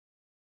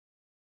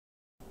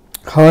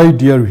Hi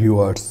dear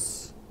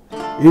viewers,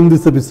 in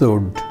this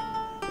episode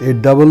a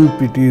double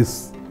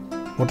PT's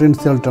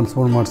potential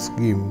transformer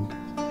scheme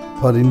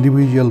for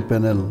individual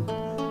panel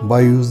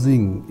by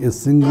using a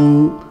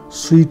single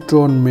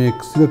switch-on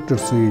make selector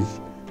switch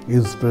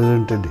is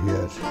presented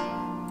here.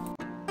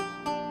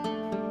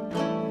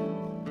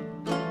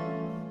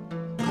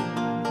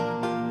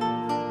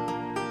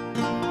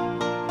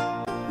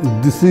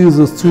 This is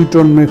a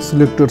switch-on make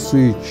selector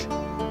switch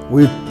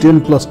with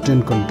 10 plus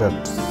 10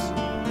 contacts.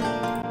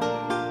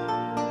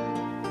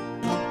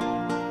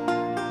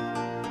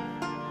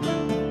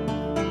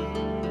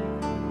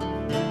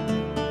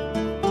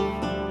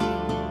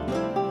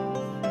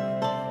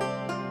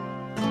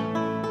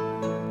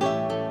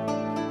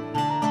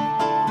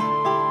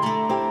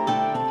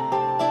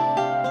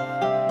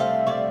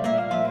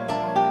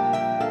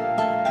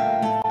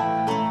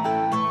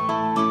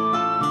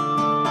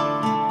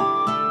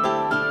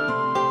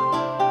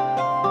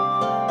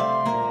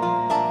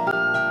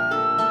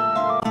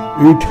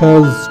 It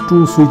has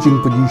two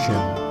switching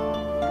positions.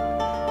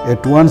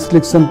 At one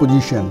selection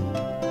position,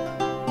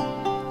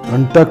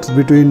 contacts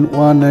between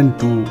 1 and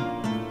 2,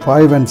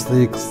 5 and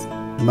 6,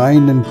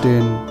 9 and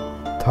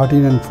 10,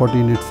 13 and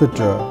 14,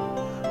 etc.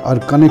 are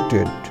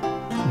connected,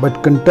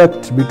 but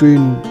contacts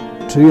between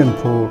 3 and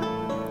 4,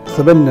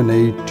 7 and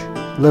 8,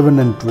 11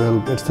 and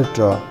 12,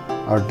 etc.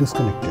 are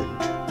disconnected.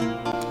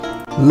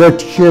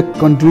 Let's check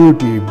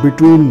continuity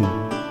between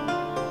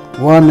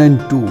 1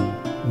 and 2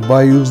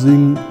 by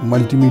using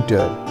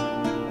multimeter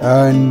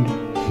and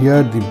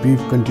hear the beep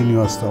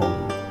continuous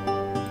sound.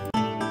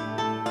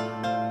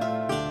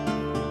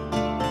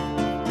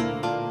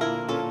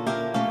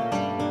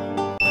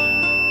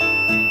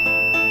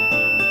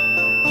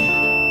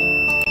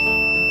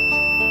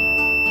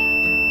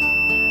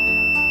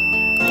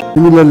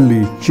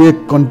 Similarly, check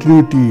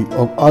continuity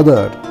of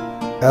other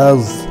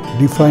as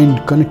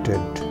defined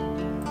connected.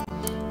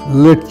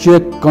 Let's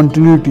check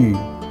continuity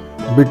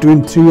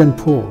between 3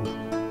 and 4.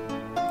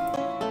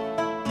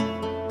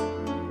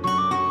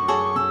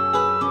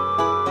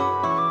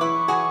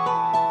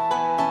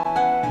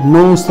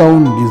 No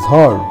sound is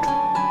heard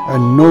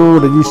and no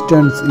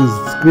resistance is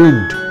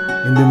screened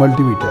in the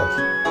multimeter.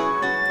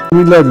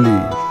 Similarly,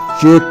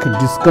 check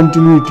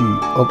discontinuity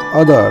of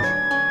other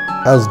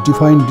as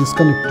defined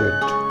disconnected.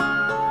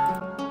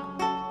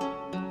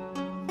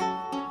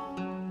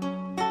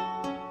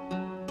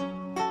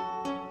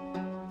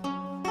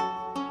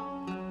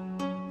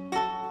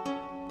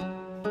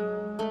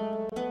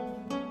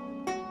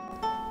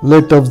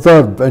 Let's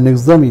observe and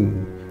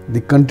examine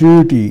the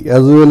continuity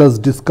as well as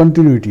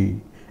discontinuity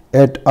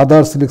at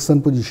other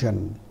selection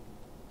position.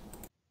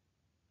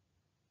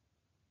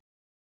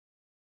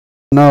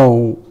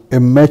 Now a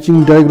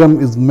matching diagram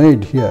is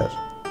made here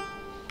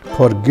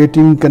for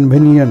getting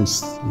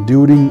convenience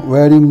during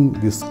wiring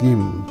the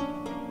scheme.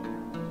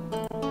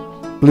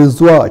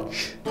 Please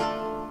watch.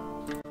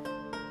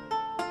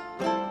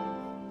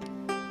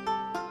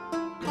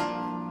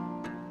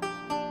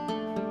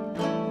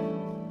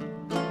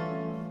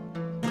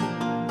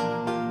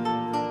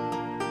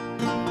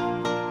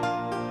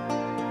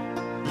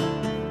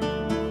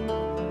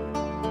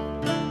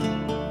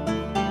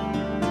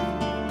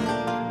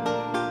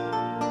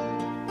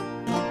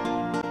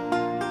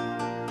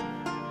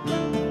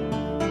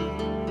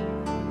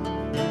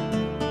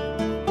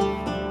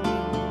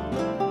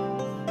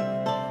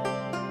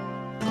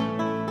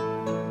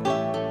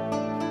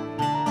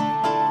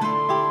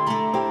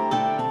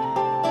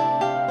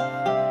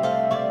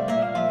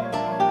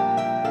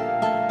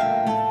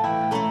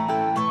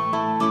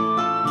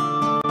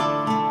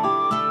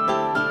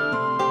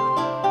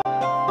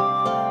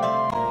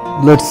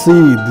 Let's see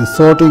the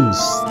sortings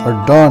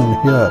are done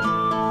here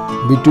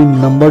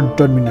between numbered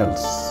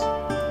terminals.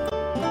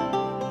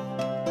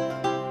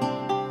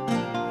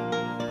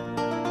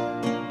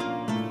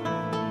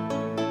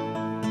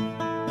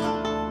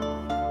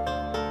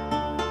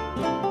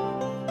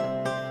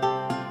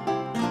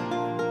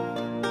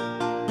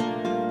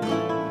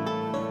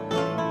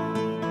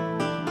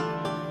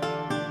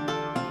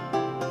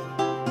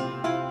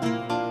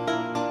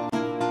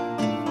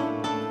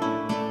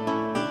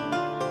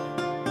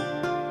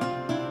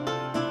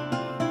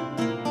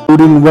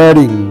 During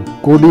wiring,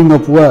 coding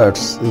of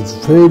wires is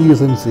very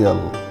essential.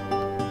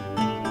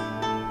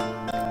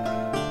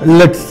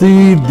 Let's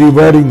see the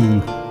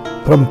wiring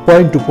from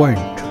point to point.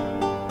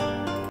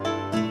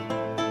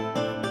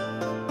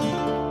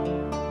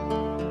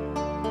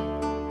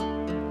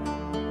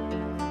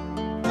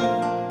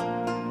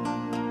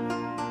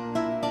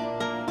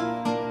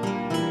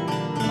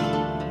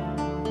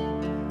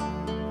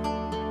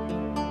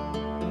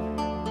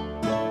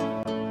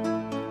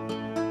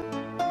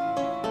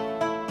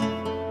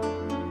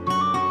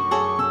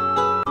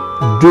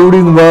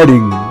 During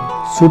wiring,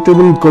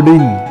 suitable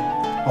coding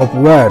of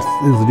wires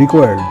is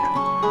required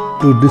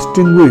to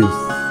distinguish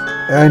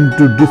and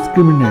to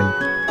discriminate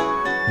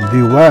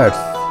the wires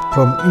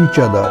from each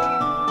other.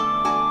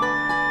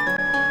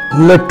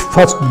 Let's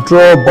first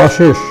draw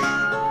buses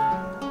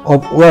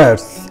of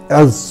wires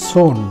as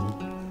shown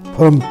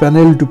from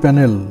panel to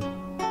panel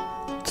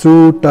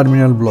through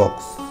terminal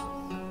blocks.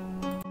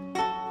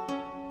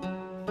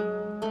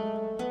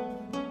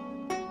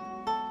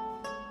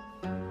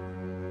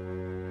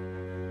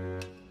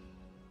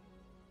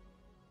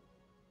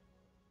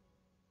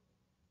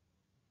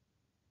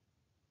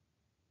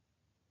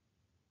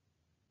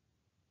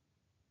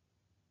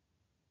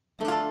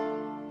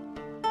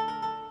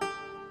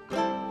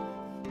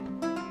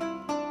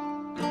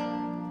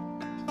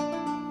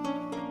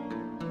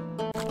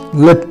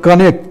 Let's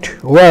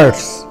connect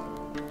wires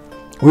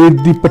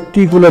with the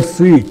particular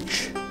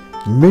switch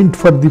meant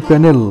for the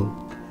panel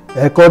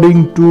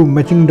according to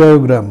matching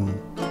diagram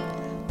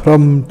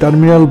from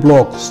terminal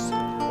blocks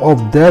of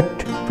that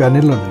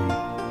panel only.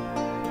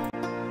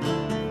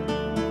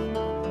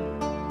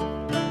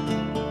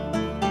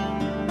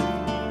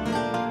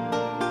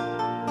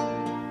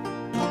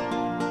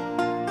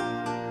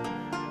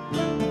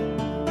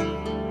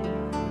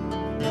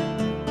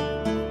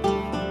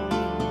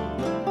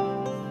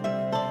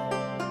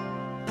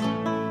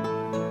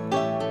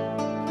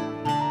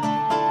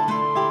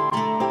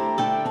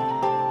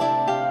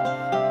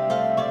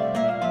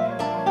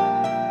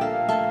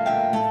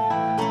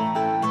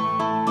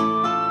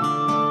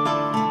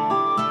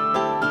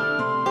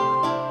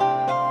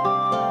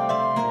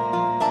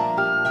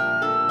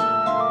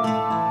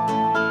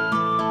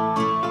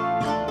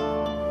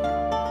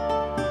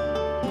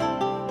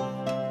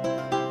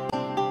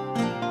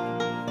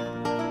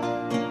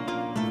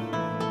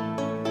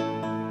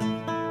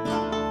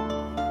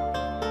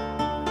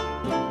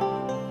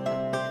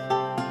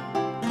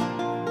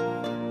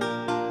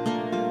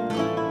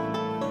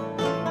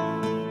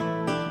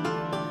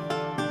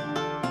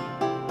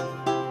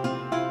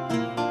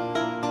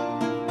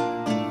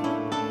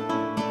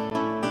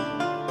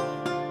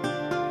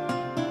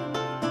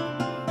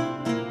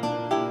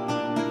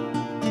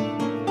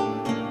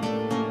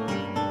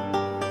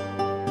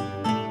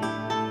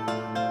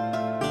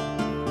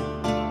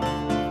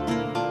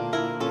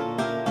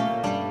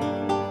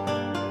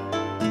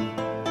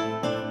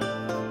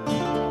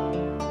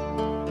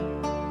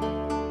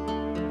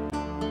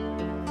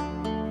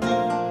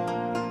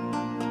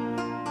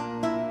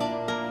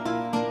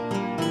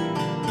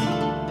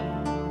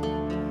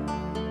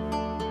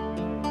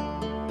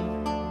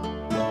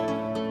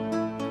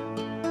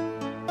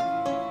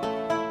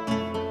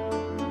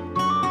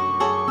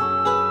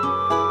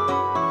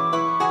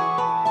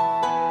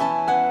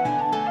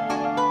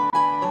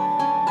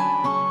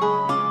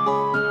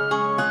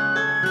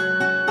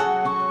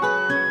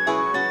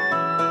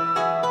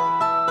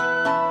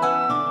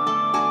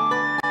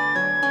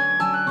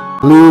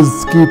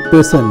 Please keep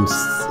patience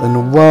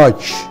and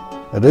watch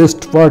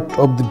rest part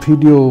of the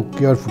video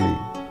carefully.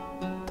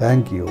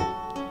 Thank you.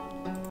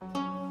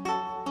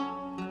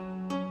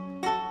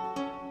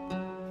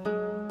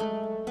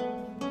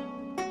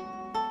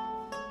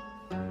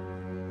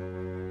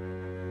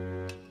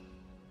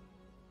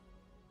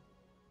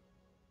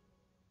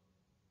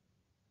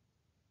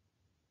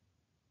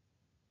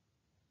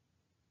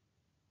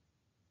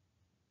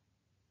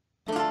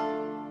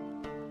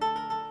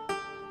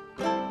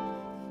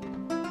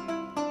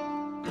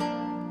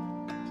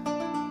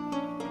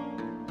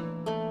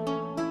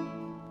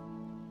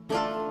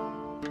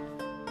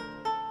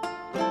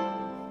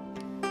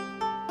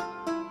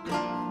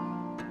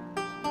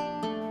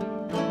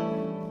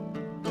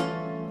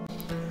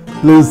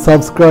 Please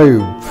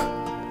subscribe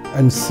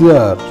and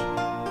share